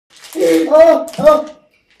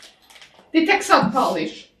Ti tek sad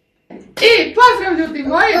pališ. I pozdrav ljudi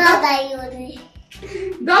moji.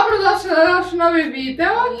 Dobrodošli na naš novi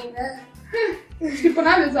video. Ti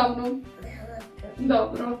ponavljaj za mnom.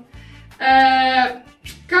 Dobro.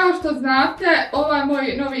 Kao što znate, ovo je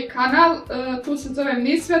moj novi kanal, tu se zovem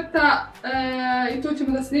Nisveta i tu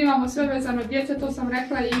ćemo da snimamo sve vezano djece, to sam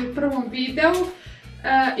rekla i u prvom videu.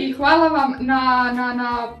 I hvala vam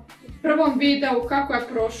na prvom videu kako je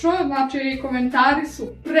prošlo, znači komentari su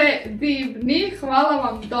predivni, hvala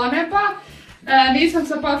vam do neba. Nisam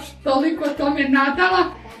se baš toliko tome nadala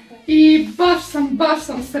i baš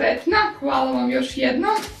sam sretna, hvala vam još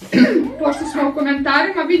jednom. Pošto smo u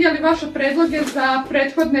komentarima vidjeli vaše predloge za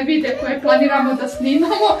prethodne videe koje planiramo da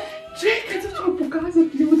snimamo. Čekaj, to ćemo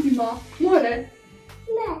pokazati ljudima. More? Ne.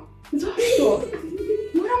 Zašto?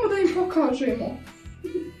 Moramo da im pokažemo.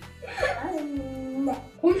 Ne.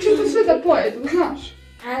 Oni će to sve da pojedu, znaš?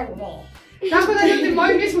 Ne. Tako da ljudi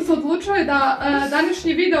moji, mi smo se odlučili da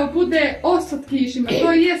današnji video bude o slatkišima.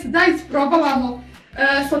 To jest da isprobavamo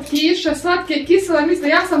slatkiše, slatke i kisele. Mislim,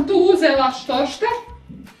 ja sam tu uzela štošta.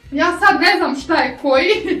 Ja sad ne znam šta je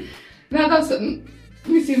koji. Nadam se,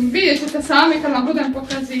 mislim, vidjet ćete sami kad vam budem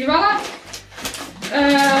pokazivala.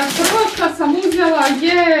 Prvo što sam uzela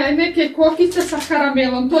je neke kokice sa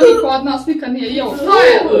karamelom. To niko od nas nikad nije jeo. Što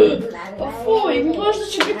je? Pa fuj, možda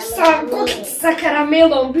će biti kokice sa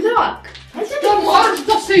karamelom, brak. To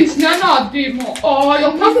možda se iznenadimo.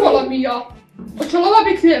 Jel tako Lamija? Hoće li ova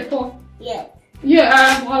biti lijepo? Je,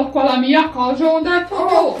 ali ko Lamija kaže onda je to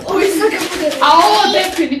ovo. A ovo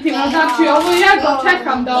definitivno, znači ovo jedno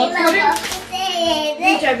čekam da otvorim.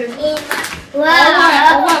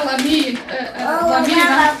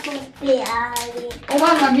 Ova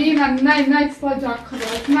lamina najslađa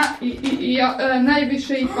krofna i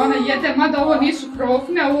najviše ih ona jede, mada ovo nisu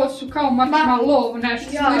krofne, ovo su kao marshmallow, nešto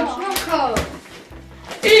slično.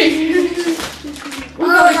 I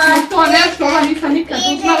uzeli smo to nešto, ova nisam nikad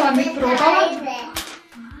uznala ni probala.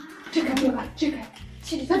 Čekaj.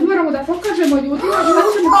 Sad moramo da pokažemo ljudima šta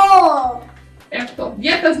ćemo... Eto,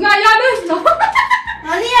 djeta zna, ja ne znam.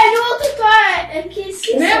 A nije ljudi, to je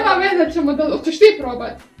kisela. Nema veze, ćemo da... Hoćeš ti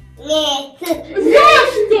probat? Ne.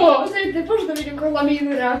 Zašto? Znajte, možda da vidim koju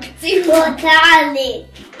laminu reakciju. Potali.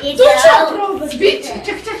 Tu ću ja probat.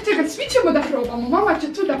 Čekaj, svi ćemo da probamo. Mama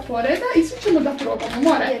će tu da poreda i svi ćemo da probamo.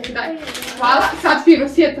 More, daj. Hvala, sad fino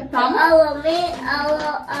sjeta tamo. Alo mi, alo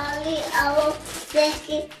Ali, alo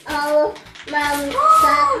Seki, alo Mami,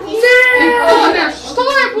 Saki. I to ne, što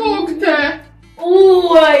je Bog te?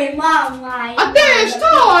 Uj, mama. A te,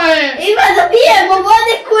 što je? Ima da pijemo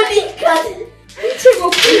vode ko nikad.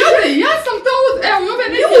 Ljudi, ja sam to evo ove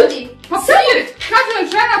neki papiri, kaže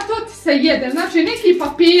žena to ti se jede, znači neki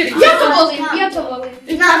papiri. Ja to volim.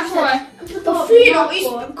 I kako je? To fino,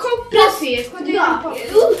 ko pasije. Da,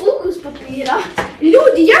 ukus papira.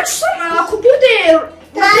 Ljudi, ja ću samo, ako bude,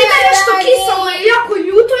 na primjer nešto kiselo ili jako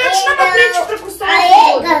ljuto, ja ću nama preći preko strane.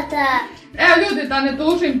 Evo ljudi, da ne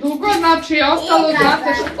dužim dugo, znači ostalo znate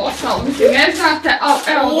što mislim ne znate, ali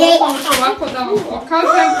evo ovako da vam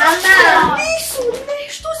pokažem. Nisu, ne,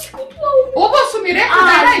 što si kupila ovo? Ovo su mi rekli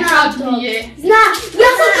da je najčadnije. Znaš, ja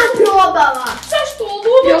sam to probala. Zašto ovo?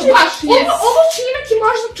 Ovo će imati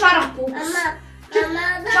možda čarapu.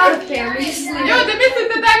 Čarape, mislim. Ljudi,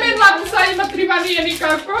 mislite da je meni lakusa ima triba, nije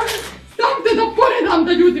nikako. Stanite da poredam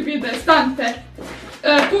da ljudi vide, stanite.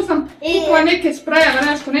 Tu sam kupila neke sprejeve,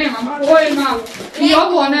 nešto nemam pojma. I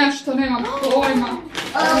ovo nešto nemam pojma.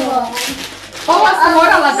 Ovo sam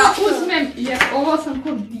morala da uzmem jer ovo sam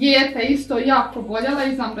kod dijete isto jako voljela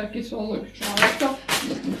i znam da je kisologično, ali eto.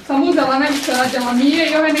 Sam uzela najviše radi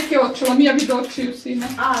Lamije i ove neke oči, Lamija vidi očiju sine.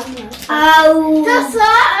 Au. To su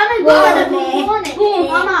one gumene bombone.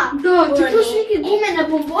 Mama, to su neke gumene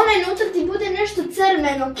bombone i unutra ti bude nešto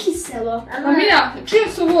crveno, kiselo. Lamija,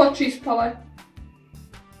 čije su ovo oči ispale?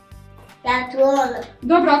 Ja tu ono.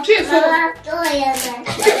 Dobro, a čije su ovo? To je ne.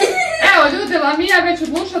 Evo ljudi, Lamija je već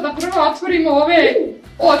odlučila da prvo otvorimo ove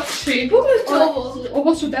oči. Pogledajte ovo.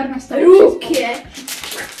 Ovo su dernaste oči. Ruke.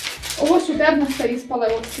 Ovo su dernaste ispale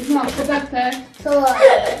oči, znam, pogledajte. To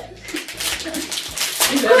je.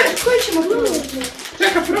 Koje ćemo probati?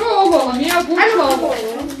 Čekaj, prvo ovo, Lamija odlučila ovo.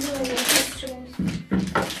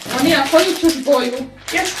 Lamija, koju ćeš boju?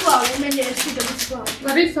 Ja ću plavu, meni je sviđa biti plavu.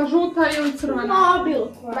 Larisa, žuta ili crvena? No,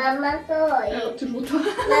 bilo koja. Mama to je. Evo ti žuta.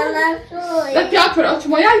 Mama to je. Da ti otvore,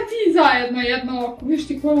 hoćemo ja i ti zajedno jedno oko. Viš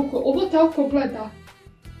ti koje oko, ovo te oko gleda.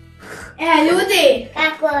 Ljudi!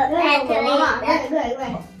 Kako? Eto Gledaj.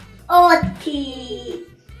 Oči.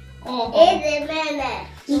 Oho. Ide mene.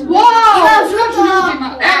 Wow, znači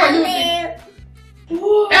ljudima, evo ljudi.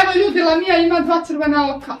 Evo ljudi, Lamija ima 2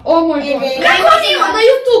 crvena oka. O moj Bože. Kako on ima na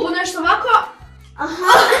YouTube nešto ovako?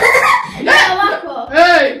 Aha. Ne, ovako.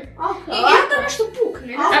 Ej. Ja to nešto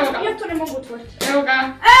pukne. Evo ga. Ja to ne mogu otvoriti. Evo ga.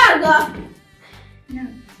 Evo ga.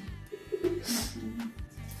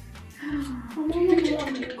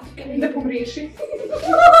 Ne pomriši.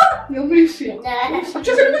 Jel mriši? A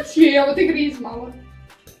čekaj, ne cije, evo ti griz malo.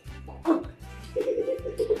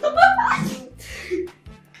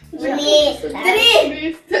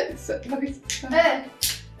 Tri.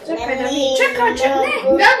 Čekaj, ne.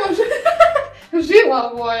 Ne može.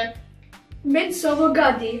 Žilavo je. Meni se ovo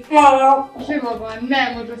gadi. Žilavo je,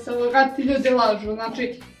 ne može se ovo gaditi, ljudi lažu.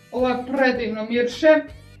 Znači, ovo je predivno mirše.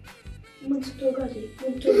 Meni se to gadi.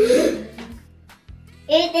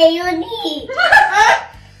 Ide ljudi.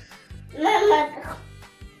 Mama.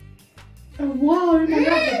 Wow, ima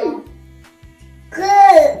jagoda. K.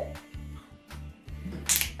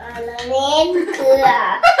 Ona ne kra.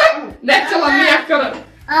 Neće Lamija krv.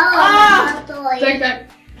 To je. Čekaj,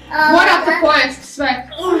 morate pojesti sve.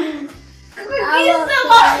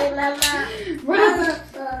 Morate...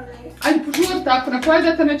 Ajde, požurite, ako ne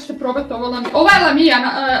pojedete, nećete probati ovo Lamija. Ova je Lamija,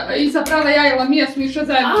 izabrala ja i Lamija smo išle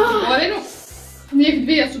zajedno u Gorinu. Njih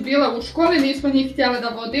dvije su bile u školi, nismo njih htjeli da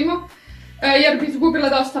vodimo. Jer bi izgubile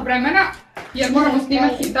dosta vremena. Jer moramo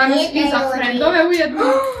snimati danas i za frendove ujedno.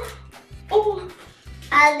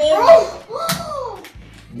 Ali...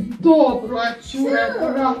 Dobro je, cure,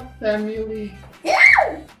 brate mili.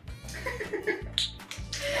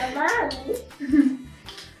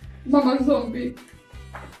 Mama zombi.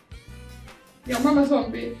 Ja, mama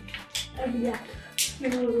zombi.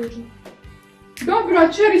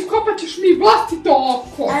 Dobro, čeri, iskopat ćeš mi vlastito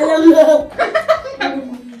oko.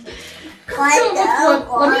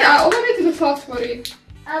 Lamija, ovo neće da se otvori.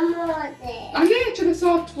 A neće da se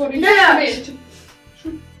otvori, nešto neće.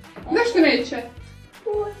 Nešto neće.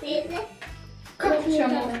 Kako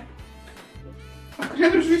ćemo? Ako ne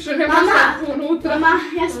vrš više, nema se unutra. Mama,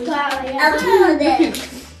 ja sam gledala, ja.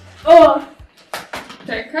 O!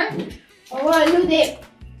 Čekaj. Ovo je ljudi...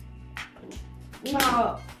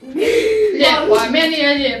 Lijepo je, meni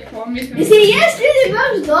je lijepo. Mislim, jest ljudi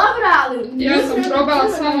baš dobro, ali... Ja sam probala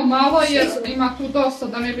samo malo jer ima tu dosta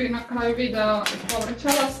da ne bi na kraju videa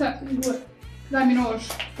povećala se. Daj mi nož,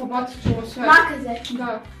 pobacit ću ovo sve. Makaze.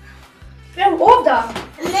 Da. Evo ovdje.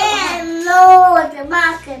 Ne, nož,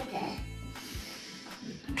 makate.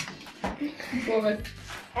 Poveć.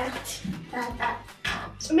 Evo ti.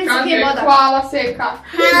 Kaže, hvala Seka.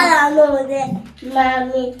 Hvala nože,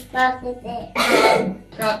 mami, makate.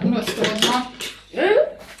 Kad nosite odmah.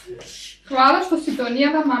 Hvala što si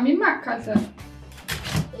donijela mami makaze.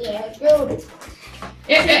 Jedu.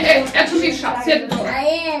 Eto Miša, sjedni dole. A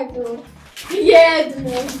jedu.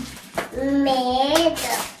 Jednu.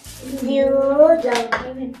 Medo. Ljudo.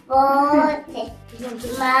 Bote.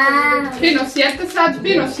 Mami. Fino sjedite sad,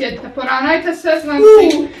 fino sjedite, poravnajte se,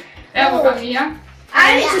 znači. Evo ga Mija.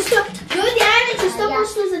 Ajde ću stop, ljudi, ajde ću stop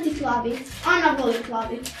uzeti plavi. Ona voli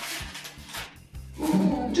plavi.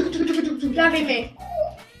 Čekaj. Plavi me.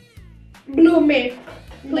 Blue me.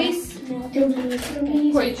 Please.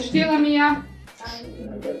 Koji ćeš ti Lamija?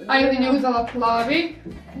 Ajlin je uzela plavi.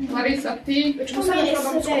 Larisa ti.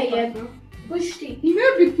 Samo sve jedno. Kojiš ti?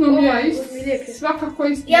 Nebitno mi je, svakako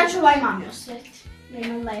isto. Ja ću ovaj mami osjetiti.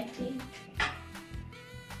 Nema leti.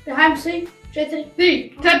 Hajmo svi. 4.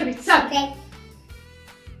 Ti, 4, sad.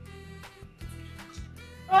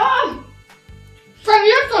 Šta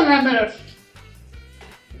nije to ne bereš?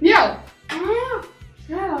 Jel?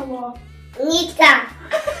 Evo. Nika.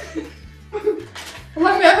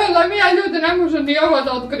 Lamija ljudi ne može ni ovo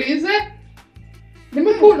da odgrize. Nema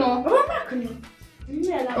puno. Ovo makno.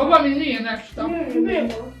 Ovo mi nije nešto.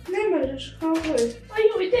 Ne možeš, kao je.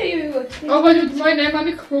 Aju, ide. Ovo ljudi moji nema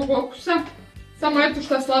nikakvog okusa. Samo eto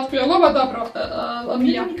što je slatko. Je li ovo dobro,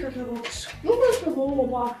 Lamija? Nema nikakav okus. Mogu smo ovo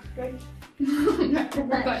bakre. Ne,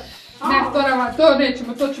 probutaj. Ne, to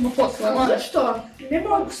nećemo, to ćemo posle. Zašto?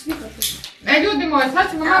 Nema okus nikakav. Ljudi moji,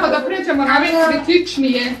 sad ćemo malo da pređemo na već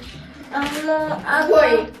kritičnije.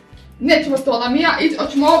 Koji? Nećemo to Lamija,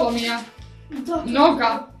 hoćemo ovo Mija.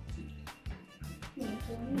 Noga.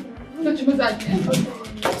 To ćemo zadnje.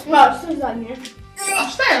 Što zadnje? A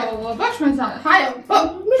šta je ovo? Baš me zanima. Hajde,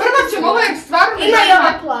 prvo ćemo ovo jer stvarno me zanima. Ima i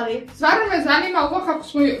ovaj plavi. Stvarno me zanima ovo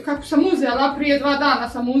kako sam uzela, prije 2 dana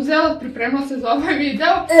sam uzela, pripremila se za ovaj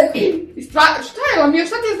video. I stvarno, šta je Lamija,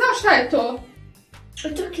 šta ti znaš šta je to?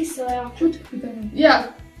 To je kiselo, ja. Čuti pitanje. Jel?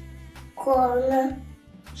 Kola.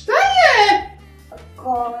 Šta je?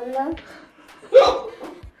 Kola.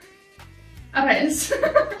 Rez.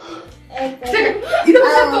 Čekaj, idemo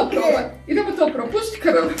sad to probati. Idemo to probati, pusti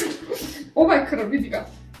krv. Ovaj krv, vidi ga.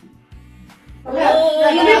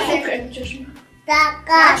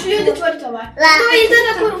 Znači ljudi tvorite ovaj. To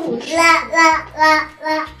izgleda ko ruž.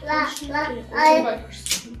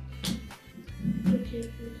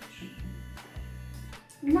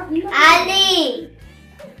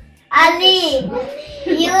 Ali,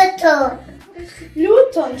 ljuto.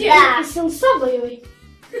 Ljuto? Gdje? Jesi li sobo joj?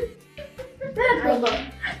 Ne probam.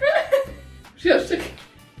 Još čekaj.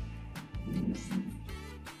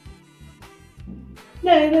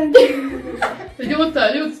 Ne. Ljuta,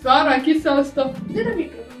 stvarno je kiselisto. Gdje da mi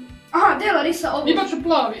probam? Aha, gdje je Larisa ovo? Imaš u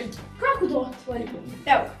plavi. Kako da otvorim?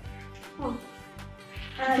 Evo.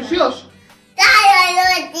 Hoćeš još? Daj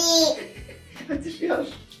ljudi. Hoćeš još?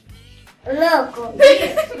 Logo.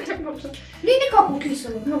 Nije nikako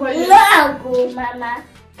kiselo. Logo, mama.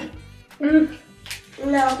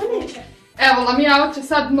 Logo. Neće. Evo, Lamija hoće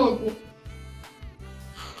sad nogu.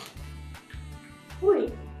 Uj.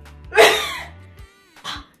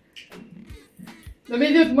 Da mi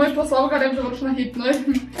ljudi moji posla ovoga ne završi na hitnoj.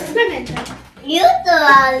 Sve neće. Ljuto,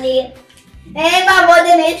 ali. Mam,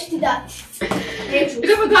 ovdje neću ti dati. Neću.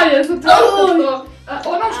 Idemo dalje, zatvorite to.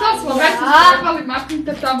 Ono što smo već trebali,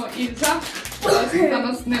 maknite tamo iza. Da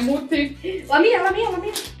nas ne muti. Lamija.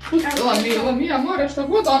 Lamija, more što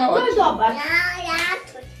god ona To je hoće. dobar. Ja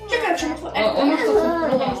to. Čekaj, ćemo to. Ono što sam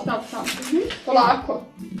probala stav tamo. Polako.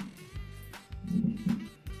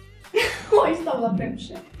 Ovo je stavila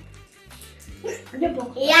previše. Lijepo.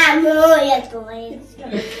 Ja moja tvojim.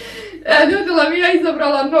 Ljudi, Lamija je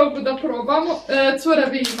izabrala nogu da probamo. Cure,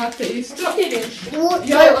 vi imate isto.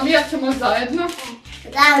 Ja i Lamija ćemo zajedno.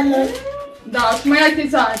 Ravno. Da, ćemo ja i ti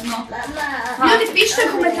zajedno. Mama. Ljudi, pišite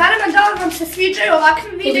u komentarima da li vam se sviđaju ovakvi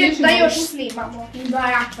videi da još snimamo. Da,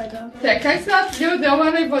 jako je dobro. Čekaj sad, ljudi, ovo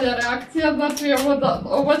je najbolja reakcija, znači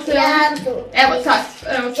ovo će... Ja tu. Evo sad.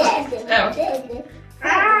 Evo.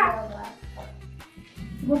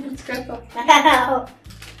 Bubucketa.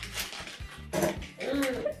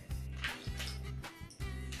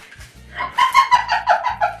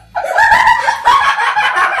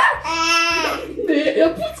 Ne, jel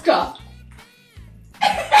pucka?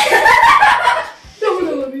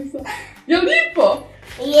 Dobro, Larisa. Jel lipo?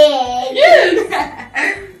 Yes!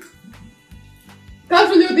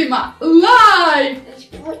 Kažu ljudima, like!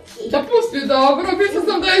 Da pusti, dobro, mislila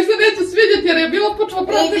sam da joj se neće svidjeti jer je bilo počela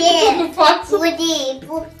praviti čudnu facu. Budi,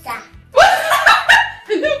 puca.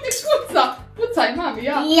 Ljudi, puca! Pucaj, mami,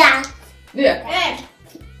 ja. Ja. Nije.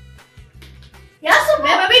 Ja sam...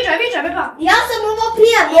 Beba, viđaj, beba. Ja sam ovo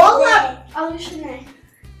prije mogla, ali više ne.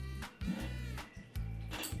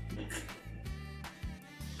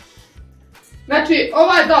 Znači,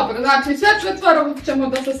 ovo je dobro, znači sve četvoro ćemo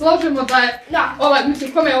da se složimo da je,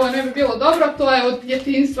 mislim, kome ovo ne bi bilo dobro, to je od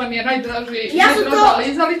djetinjstva mi je najdraža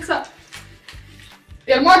lizalica.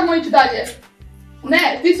 Jer moramo ići dalje.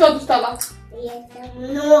 Ne, ti si odustala.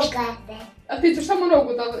 Jesam noga te. A ti ćeš samo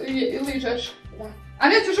nogu da ližeš? Da. A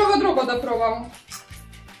nećeš ovo drugo da probamo?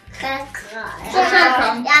 Kako? Što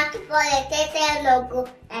čekam? Ja ću pojeti nogu,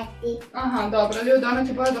 eti. Aha, dobro, ljudi, ona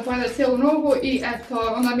će da pojede cijelu nogu i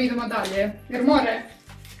eto, onda mi idemo dalje. Jer more?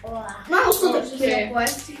 Malo sutra ću se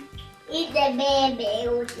pojesti. Ide bebe,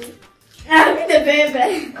 ljudi. Ide bebe.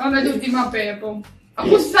 Ona ljudi ima bebu. A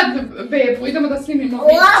pusti sad bebu, idemo da snimimo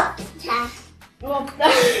Lopta. Lopta.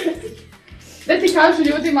 Da ti kažu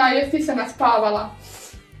ljudima, jesi ti se naspavala?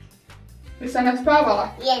 Jesi se naspavala?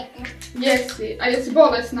 Jesam. Jesi, a jesi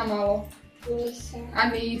bolesna malo? Nisam. A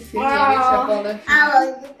nisi, nije više bolesna.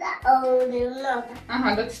 A ovdje noga.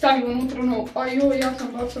 Aha, da ti stavim unutra nogu. Ajoj, ja sam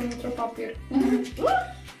bačila unutra papir.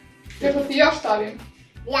 Još da ti još stavim?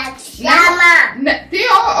 Ja ću sama. Ne, ti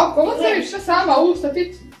ako ostaviš sve sama usta,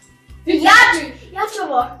 ti... Ja ću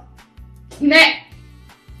ovo. Ne!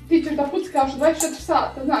 Ti ćeš da puckaš 24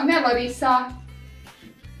 sata, znam, ne Larisa.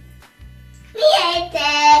 Nijete.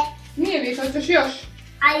 Nije više, hoćeš još?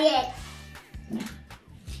 A je.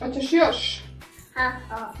 Hoćeš još?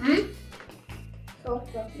 Aha.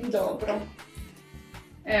 Super. Dobro.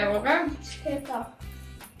 Evo ga. Eto.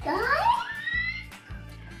 Daj.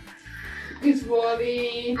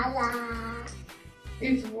 Izvoli. Ala.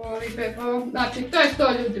 Izvoli, bebo. Znači, to je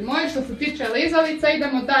to, ljudi moji, što se tiče lizalica.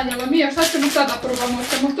 Idemo dalje. Lamija, šta ćemo sada probamo?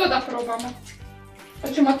 Hoćemo to da probamo?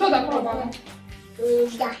 Hoćemo to da probamo?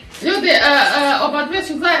 Da. Ljudi, oba dvije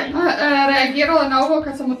su zajedno reagirale na ovo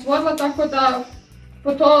kad sam otvorila, tako da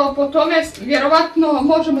po tome vjerovatno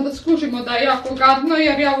možemo da skužimo da je jako gadno,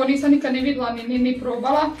 jer ja ovo nisam nikad ni vidjela ni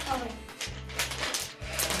probala.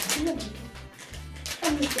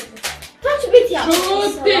 To će biti jako.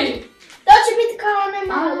 Čuti! To će biti kao one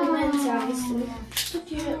male dimenzije, ja mislim.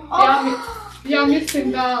 Ja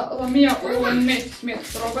mislim da Lamija ovo neće smjeti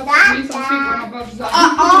probati, nisam sigurna baš za njih.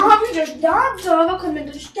 Aha, vidiš, da, ovako me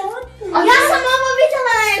dođeš da. Ja sam ovo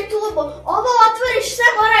vidjela na YouTube-u. Ovo otvoriš sve,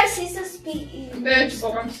 moraj si se spiti. Neću,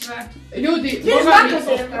 bogam sve. Ljudi, bogam mi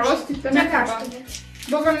oprostite, ne treba.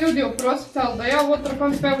 Bogam ljudi oprostite, ali da ja ovo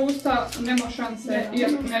trpam sve u usta, nema šanse,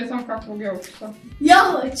 jer ne znam kakvog je ukusa. Ja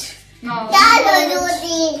hoću. Jalo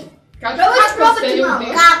ljudi. Kako ste ljudi?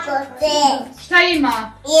 Kako ste? Šta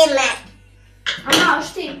ima? Ime. A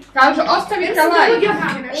maš ti? Kaže, ostavite like.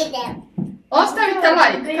 Idem. Ostavite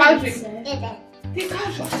like, kaži. Idem. Ti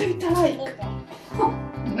kaži, ostavite like.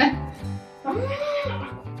 Ne.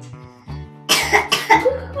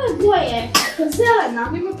 Kakva je boje? Zelena.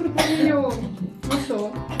 Nima prepominje ovo. Nosu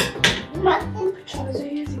ovo. Ma.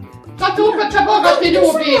 Šta te ukača, Boga ti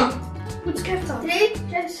ljubim? Pucketa. 3,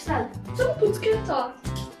 4, sad. Samo pucketa.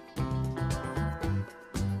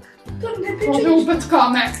 To ne peče. Može upecka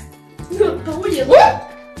me. Pa ulje.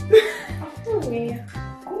 A to je.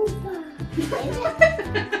 Kupa.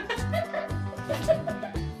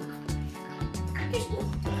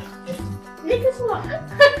 Neka sla.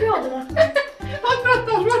 Pjodra.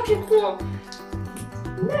 Odvrata, žvaki ko.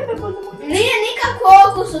 Nije nikako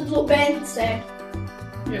okus od lubence.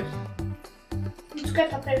 Jes.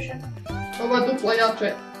 Pucketa previše. Ova dupla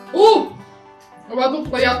jače. Ova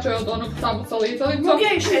dupla jače od onog tamo sa licalicom. Mogu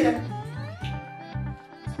ja još jedan?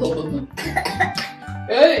 Slobodno.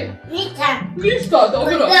 Ej, Ništa.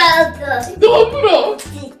 dobro. Dobro. Dobro.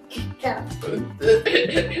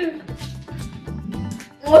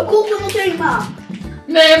 Ovo koliko unutra ima?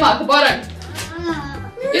 Nema, zaboravim.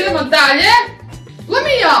 Idemo dalje.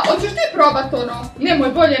 Lamija, hoćeš ti probat ono? Nemoj,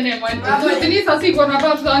 bolje nemoj. Znači, nisam sigurna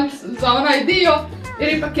baš za onaj dio,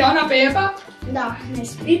 jer ipak je ona beba. Da, ne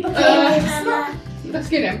smijem. Ipak je Da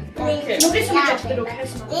skinem. Mogli su mi četiri ruke.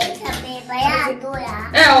 Nisam beba, ja dura.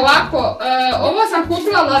 Evo ovako, ovo sam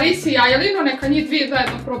kupila Larisi i Ajelinu, neka njih dvije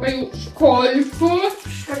zajedno probaju školjku.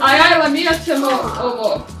 A ja i Lamija ćemo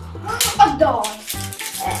ovo. Pa da.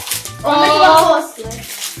 Ona je bila posle.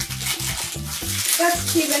 Kako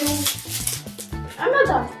ti venu? Ajmo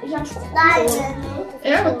da, ja ću kupiti.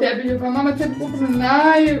 Evo tebi ljubav, mama tebi kupila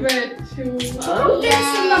najveću. Gdje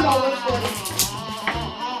su nam ovo otvoriti?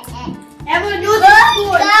 Evo ljudi,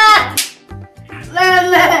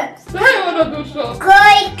 Šta je ono dušo?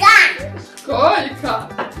 Kojka. Školjka.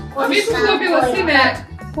 A mi smo dobila sine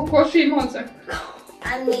kokoši i mozak.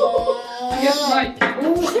 A mi. Jes majke.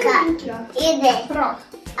 Luka. Ide. Prah.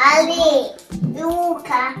 Ali.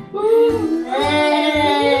 Luka.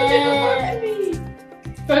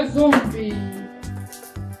 To je zombi.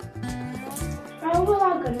 ovo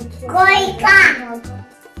lagano. Kojka.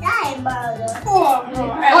 Daj malo.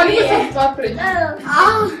 A nisam zapređen.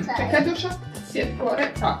 Čekaj duša, sjed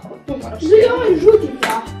gore, tako, tu moraš Za sjeti. ovaj žuti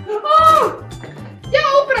ja. Ja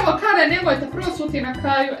upravo Kare, nemojte prosuti na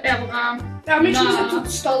kraju, evo ga. Ja mi ću se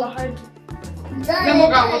tu stola, hajde. Ne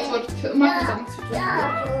mogu ga otvoriti, mako sam se čuti.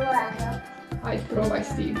 Ja, Ajde, probaj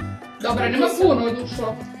s tim. Dobro, nema puno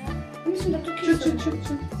dušo. Mislim da to Ču.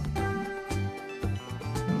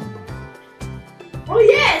 O,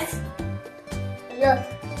 jes!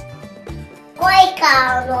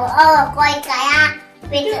 Kojka, ovo kojka, ja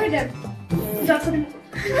pitam. Idem. Zatvorim.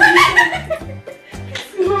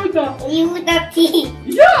 Luda. Luda ti.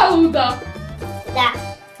 Ja, luda. Da.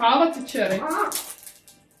 Hvala ti čeri.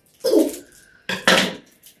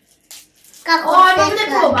 Kako O, se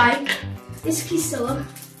ne probaj. Iskiselo.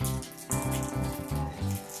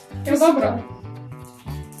 Evo dobro.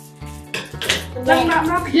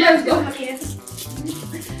 Jes, dobro.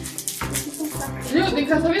 Ljudi,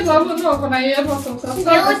 kad sam vidjela ovo nogo na jebo sam sad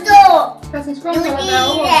sad. Ljuto. Kad sam skontala da je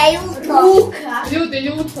ovo... Ljuto. Luka. Ljudi,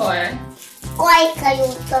 ljuto je. Kojka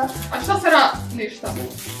ljuto. A šta se ra... Ništa.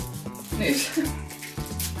 Ništa.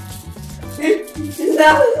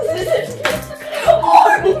 Da.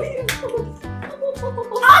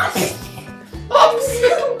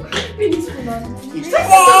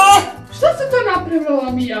 Šta se to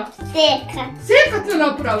napravila Mija? Seka. Seka to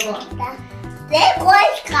napravila? Da. Se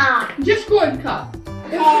kojka. Gdje školjka?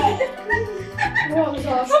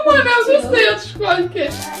 Samo ne odustaje od školjke.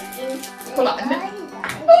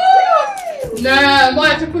 Ne,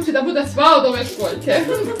 moja će kući da bude sva od ove školjke.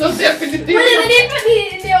 To definitivno. Bolje da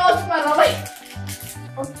nikad ne otvarala.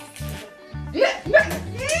 Ne.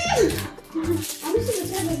 A mislim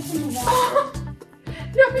da treba samo da...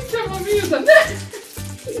 Ja mislim Miju da ne.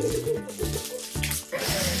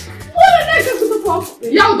 Nekako to pokupi.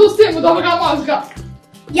 Ja odustajem od ovoga mozga.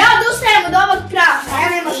 Ja odustajem od ovog praha, ja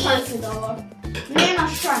nema šanse da ovo. Nema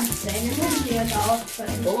šanse, ne mogu je da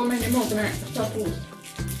otvorim. Ovo meni mogne šta pusti.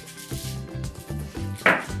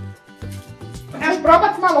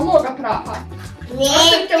 probat malo moga praha?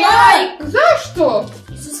 Ostavite like. Zašto?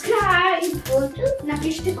 Subscribe.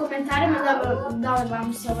 Napišite komentarima da li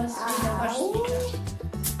vam se ova sviđa baš sviđa.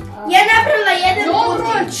 Ja napravila jedan Dobro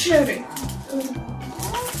puding. je, čeri.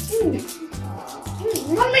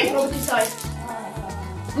 Moram i probati taj.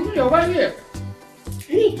 Nije, ovaj lijep.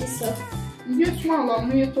 Nije kisel. Jest malo, ali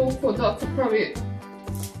nije toliko da se pravi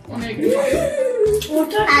one griješe. O,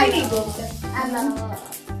 to je mini govde. Alo.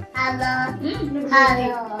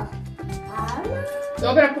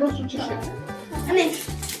 Dobra, prosto ćeš je. A ne.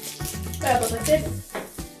 Treba da te.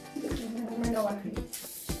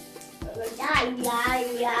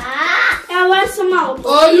 Evo, ovaj sam malo to.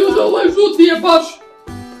 A ljudi, ovaj žuti je baš.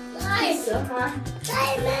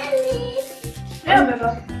 Daj meni. Evo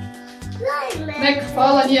beba. Nek,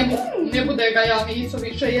 hvala njemu, ne bude ga ja nisam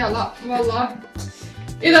više jela, vala.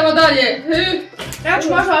 Idemo dalje. Ja ću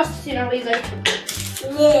možda ostati na Lidaj.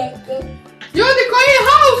 Ljudi, koji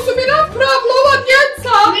haos su mi napravili ova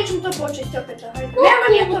djeca! Mi ćemo to početi opet. Nema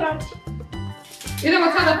nije to radi. Idemo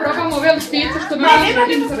sada probamo velik pizza što me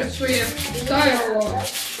više interesuje. Šta je ovo?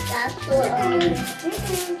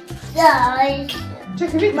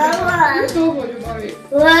 Čekaj, vidi, vidi ovo ljubavi.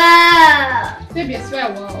 Tebi je sve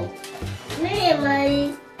wow.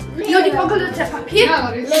 Ljudi, pogledajte papir.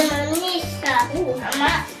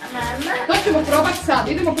 To ćemo probati sad,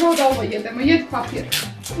 idemo prvo da ovo jedemo, jed papir.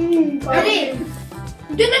 Ali,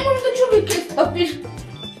 gdje ne možeš da ću uvijek jest papir?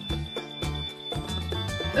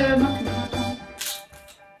 Makni.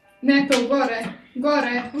 Ne, to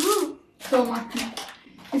gore. To makni.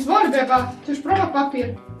 Izvoli beba, ćeš probat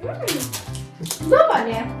papir. Dobar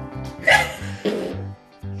je.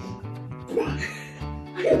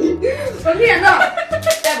 Pa nije, no.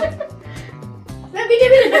 Evo. Ne, vidi,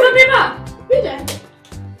 beba. Vidi.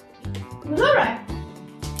 Dobro je.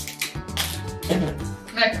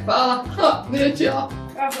 Nek, hvala. Ha, neću ja.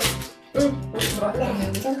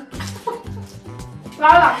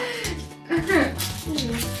 Hvala.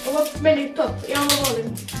 Ovo meni top, ja ovo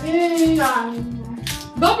volim.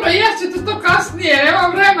 Dobro, ješćete to kasnije,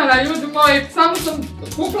 nemam vremena, ljudi moji. Samo sam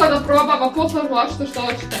kupila da probam, a posle vlašite što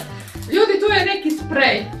hoćete. Ljudi, tu je neki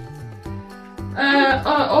sprej.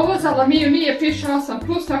 Ovo za lamiju nije, piše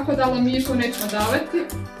 8+, tako da lamiju tu nećemo davati.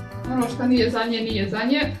 Ono što nije za nje, nije za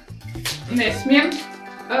nje. Ne smijem.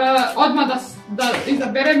 Odmah da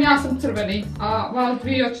izaberem, ja sam crveni, a vas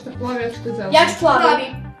dvije hoćete plavi, hoćete zeleni. Ja ću plavi.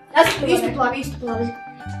 Ja sam isto plavi.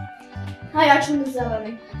 A ja ću na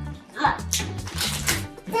zeleni.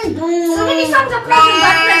 Samo nisam da probam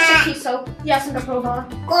da preše kisel. Ja sam ga probala.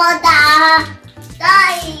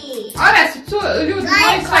 Ove su ljudi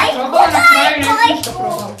moji sve probala, na kraju nesu ništa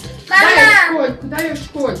probala. Daj još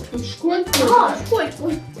školjku.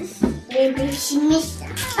 Školjku. Ne biš ništa.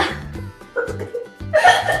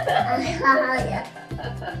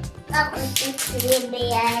 Kako ti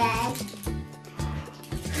pribije?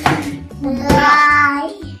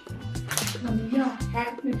 Ja,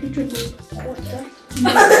 ne pričaj gluposti.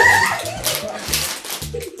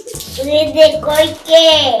 Vidi kojke.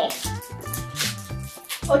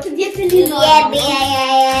 Oće djece lino.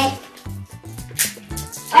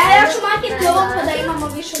 Ja ću makiti ovo kada imamo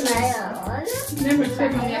više mjesta. Nemoj sve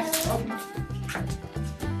ima mjesta odmah.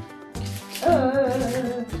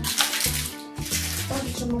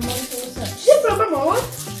 Što probam ovo?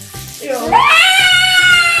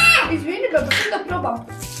 Izvini beba, sam da probam.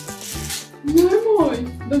 Nemoj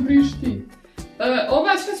da vrišti. Ovo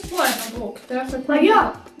je sve spojeno, Bog. Pa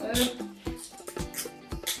ja.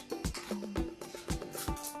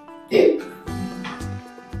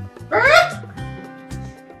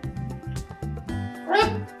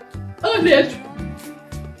 Neću.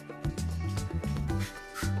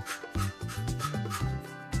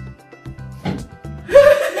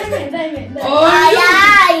 Daj mi.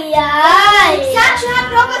 Sad ću ja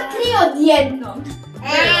probat 3 odjednom.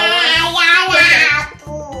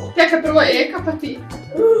 Čekaj, prvo Eka pa ti.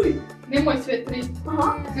 Nemoj sve 3.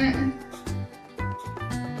 Aha.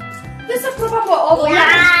 Ja sad probamo ovo.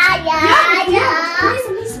 Nisam.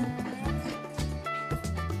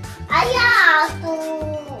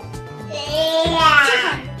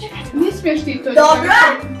 Čekaj. Ne smiješ ti to. Dobro.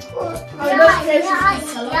 Ali baš previše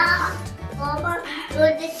kiselo.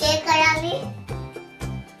 Ljudi čekali.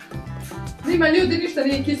 Nima ljudi ništa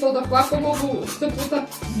nije kiselo dok ovako mogu 100 puta.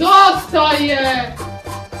 Dosta je!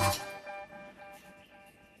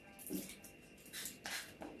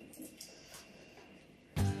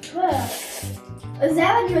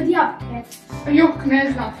 Zeleni od jabuke. Jok,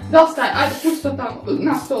 ne znam. Dosta je, ajde pusti to tamo,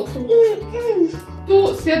 na stol tu.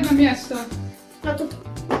 Tu s jedno mjesto.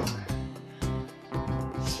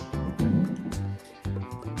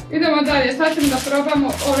 Idemo dalje, sad ćemo da probamo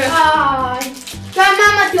ove... Kaj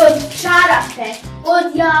mama ti od čarape,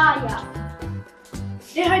 od jaja.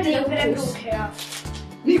 Hajde da berem ruke, ja.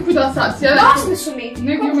 Nikuda sad, sjedaj tu. Glasni su mi.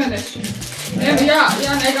 Neki u mene su. Evo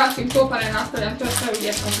ja ne gasim to pa ne nastavljam, to je sve u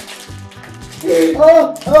jednom.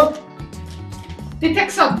 Ti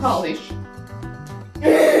tek sad pališ.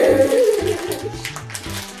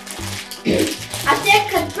 A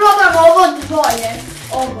tek kad probamo ovo dvoje,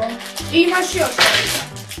 ovo. I imaš još ovo.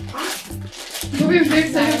 Gubim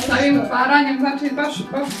živce sa ovim otvaranjem, znači baš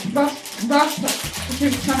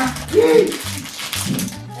živca na...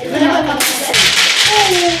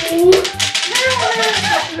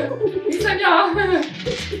 Nisam ja!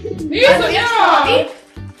 Nisam ja!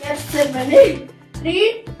 Jer crveni. 3.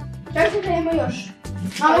 Čekaj da ima još.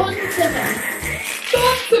 Malo uzmi crveni.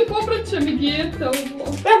 Stop se, popraće mi dijete ovo.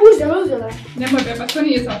 Uzela. Nemoj beba, to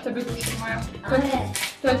nije za tebe, duša moja.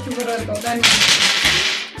 To je ti vrlo, daj mi.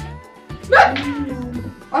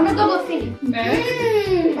 Ono je dobro fini. Ne.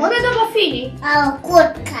 Ono je dobro fini. A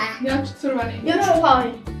kutka. Ja ću crveni. Ja ću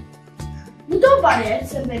plavi. Dobar je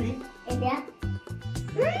crveni. Ja.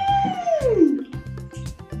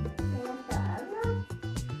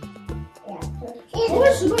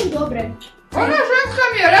 Ove su baš dobre. Ona ženska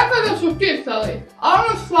mi je rekla da su kiseli, a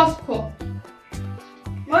ono slatko.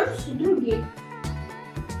 Možda su drugi.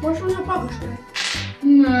 Možda na babušte.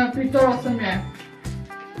 Ne, pitala sam je.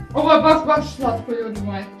 Ovo je baš slatko, ljudi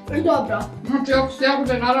moji. Dobro. Znači, ako se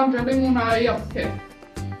jagode, naranđe, limuna i jabuke.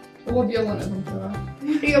 Ovo bijelo ne znam treba.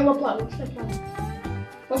 I ovo plavo, što je plavo?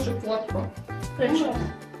 Baš je slatko. Preče.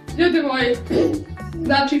 Ljudi moji,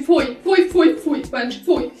 znači fuj, znači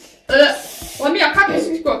fuj. Lamija, kakve su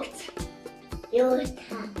skokice?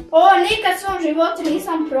 Juta. Ovo nikad u svom životu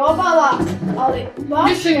nisam probala, ali baš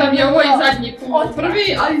Mislim da mi je ovo i zadnji put,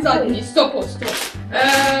 prvi, ali zadnji, 100%.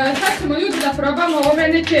 Sad ćemo ljudi da probamo ove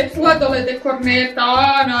neke sladolede korneta,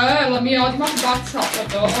 Lamija odmah baca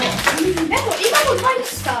od ovo. Evo, imamo dva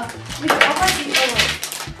ista.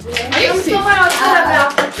 A isti?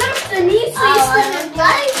 Samo što nisu iste.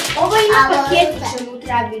 Ovo ima paketić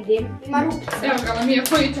unutra, vidim. Ima rupice. Evo ga, Lamija,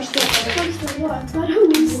 koji ćeš to gledati? Samo što je ovo otvara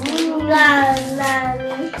usta.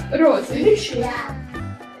 Rozi. Više.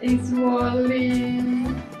 Izvoli.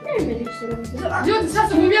 Ne mi ništa rozi. Ljudi, sad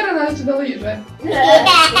sam uvjerena da će da liže. Ja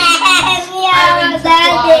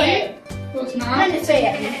Plavi, to znam. Mene sve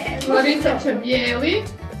je. Larica će bijeli.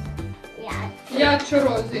 Ja ću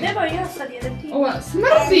rozi. Evo ja sad jedem ti. Ova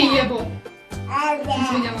smrdi jebo.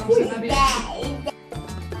 Izvinjavam se na riječi.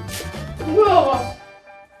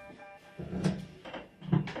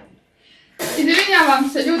 Izvinjavam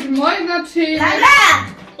se ljudi moji, znači...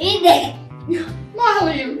 Ide.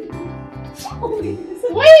 Molim.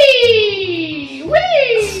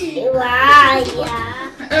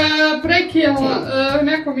 Prekijela,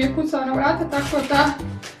 neko mi je kucao na vrata, tako da...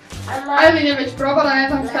 Ajlin je već probala, ne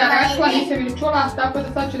znam šta je rekla, nisam ju čula, tako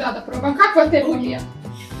da sad ću da probam. Kakva te Lamija?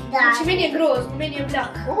 Znači meni je grozno, meni je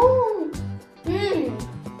bljak.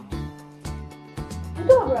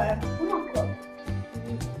 Dobro je, onako.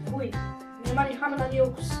 Uj, nema ni hamena ni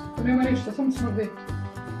ukus. Nema ništa, samo smrdi.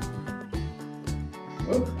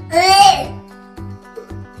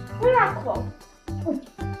 Onako.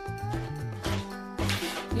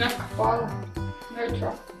 Neka, hvala. Neću.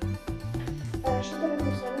 Što da ne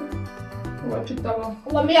uzela? Ovo čitava.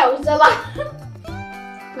 Lamija uzela.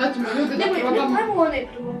 Sad ćemo ljudi da probamo. Ajmo onaj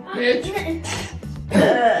prvo. Neću.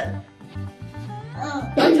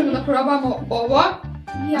 Sad ćemo da probamo ovo.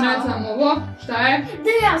 Ne znam ovo. Šta je?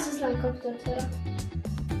 Da ja se znam kako to otvara.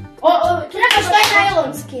 Treba što je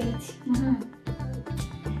najlon skinuti.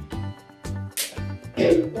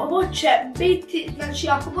 Ovo će biti, znači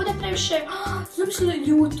ako bude previše, znam se da je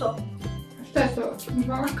ljuto. Šta je to?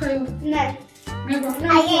 Žvaka ili? Ne. Nego? A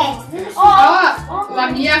je.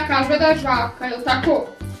 Lamija kaže da je žvaka, ili tako?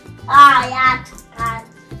 A, ja ću kad.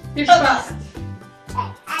 Ti švast.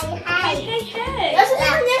 Hej. Ja sam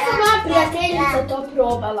nema neka moja prijateljica to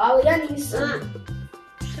probala, ali ja nisam.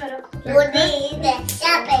 Šta je rekao? Budi ide.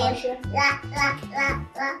 Šape.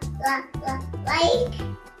 Like.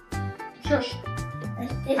 Šoš.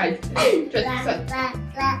 Hajde. 4 sad.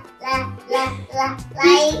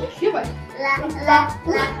 Like. Pjevaj.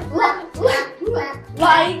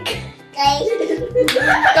 Like.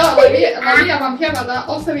 Lamija vam pjeva da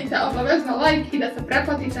ostavite obavezno like i da se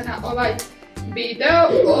pretplatite na ovaj video,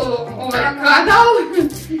 ovaj kanal.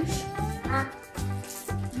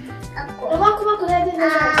 Ovako, daj.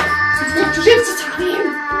 Zbog ću živci čaknijem.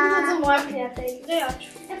 To je moja prijateljica, da ja ću.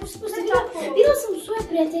 Videla sam u svoje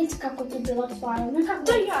prijateljice kako ti je bilo stvarno.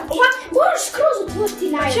 To ja. Moraš skroz otvoriti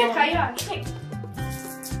najlon. Čekaj, ja.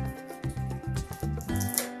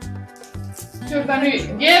 Još da mi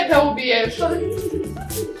dijete ubiješ.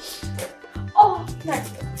 Ne.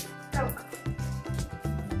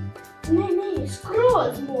 Ne,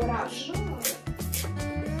 skroz moraš.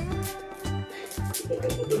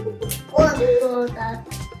 Evo ga.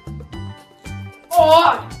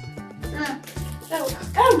 Evo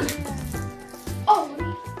ga.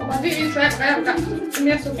 Ova vidi sve, evo ga.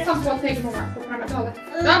 Mjesto sam potegnu ovako prema dole.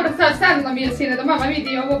 Dobro, sad stavila mi je sine da mama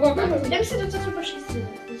vidi ovo boga. Ja mislim da to trebaš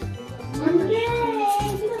istrati. Ne,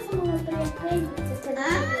 bila sam ovo prijateljice se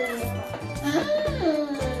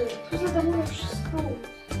Sada da moraš skroz.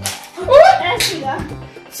 Reci ga.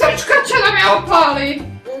 Srčka će nam je opali.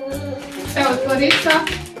 Evo, Clarisa.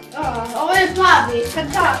 Ovo je plavi, kad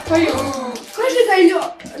da. Pa jo. Kaže da je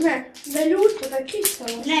da je ljuto, da je kiselo.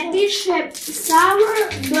 Ne, piše sour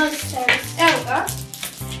mustard. Evo ga.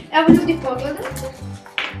 Evo ljudi pogledaj. Tu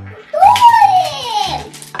je!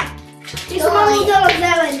 Ti sam malo udala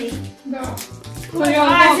zeleni. Da.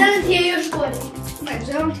 A zelen ti je još gori. Ne,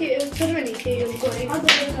 zelen ti je, crveni ti je još gori. Hej, mama,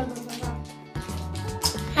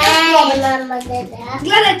 deda.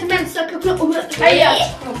 Gledajte meni sad kako... Aj ja.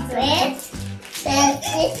 5, 6,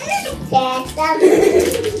 7, 8,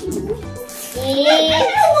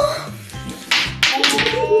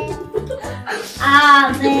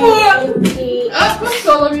 A,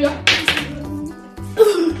 postala mi ja.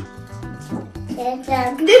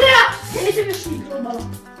 Gdje da ja? Ja nisam još ni probala.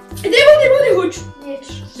 Gdje hoću?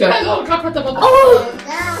 Neću. Evo, kako te bodo.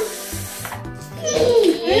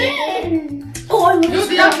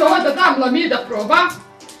 Ljudi, ja ću ovo da dam Lami da proba.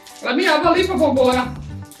 Lamija, ova lipa bombona.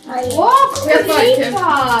 O, kako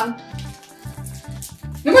lipa!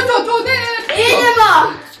 Nemoj to, ne. Idemo!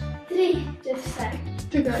 3, 4.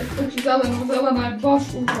 Čekaj, hoću zelena je baš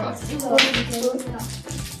užasno.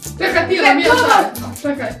 Čekaj ti Lamija zajedno,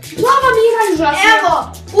 čekaj. Plava mi je užasno. Evo,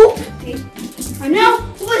 upti. A ne,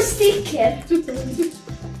 ovo je stiker.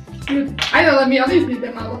 Ajde Lamija,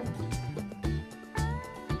 liznite malo.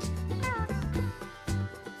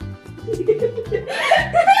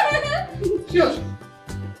 Još.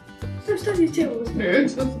 Sam stavio cijelo.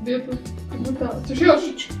 Neću, da se djeto. Češ još?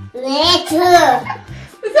 Neću.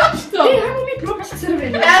 Zašto? Hajmo mi probati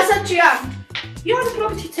crveni. Evo sad ću ja. Ja da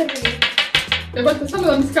probati crveni. Jebate, samo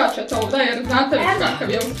da mi skače to ovdje, jer znate li kakav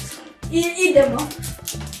je ukus. Idemo.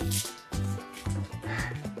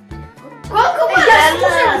 Koliko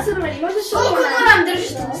moram crveni? Koliko moram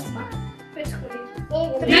držati? 5 skori.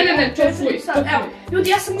 Ne, to fuj. Evo, ljudi,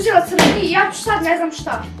 ja sam uzela crveni i ja ću sad ne znam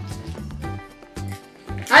šta.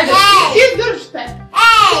 Ajde, izdržite.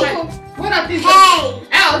 Morate izdržati.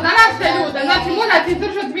 Evo, znašte ljude, znači morate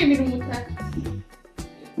izdržati 2 minute.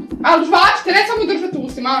 Ali žvačite, ne samo držati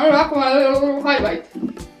usima, ovako, hajbajte.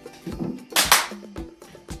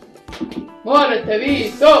 Morate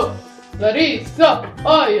vi to, Larisa,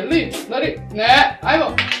 ne,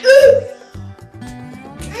 ajmo.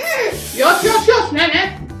 Još,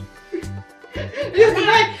 ne.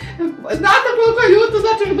 Znate koliko je ljuto,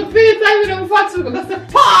 znači dok vidite tajmira u facu da se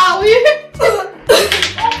pali.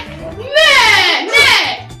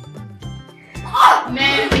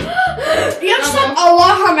 Ne. Ja ću sam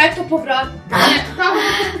Allaha me to povrati. Ne, samo.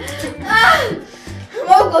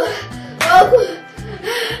 Mogu.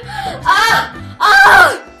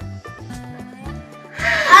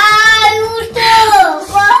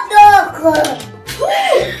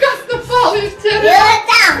 Kad ste pali včera?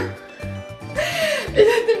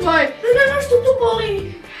 Idete moj. Ne, što tu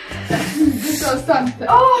boli. Ostanite.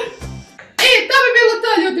 I to bi bilo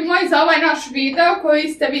to ljudi moji za ovaj naš video koji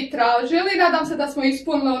ste vi tražili. Nadam se da smo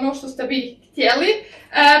ispunili ono što ste vi htjeli.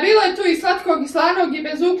 Bilo je tu i slatkog i slanog i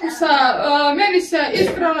bez ukusa. Meni se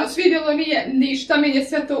iskreno svidjelo nije ništa, meni je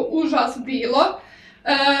sve to užas bilo.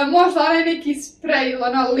 Možda onaj neki sprej ili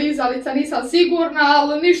analizalica, nisam sigurna,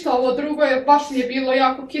 ali ništa ovo drugo je baš mi je bilo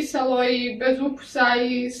jako kiselo i bez ukusa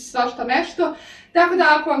i svašta nešto. Tako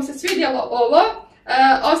da ako vam se svidjelo ovo,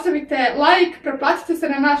 ostavite like, pretplatite se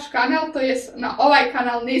na naš kanal, to jest na ovaj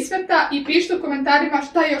kanal Nisveta i pišite u komentarima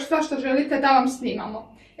šta još svašta želite da vam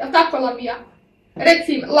snimamo. Jel tako Lamija?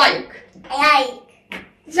 Reci im like. Like.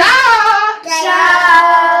 Ćao!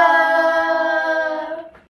 Ćao!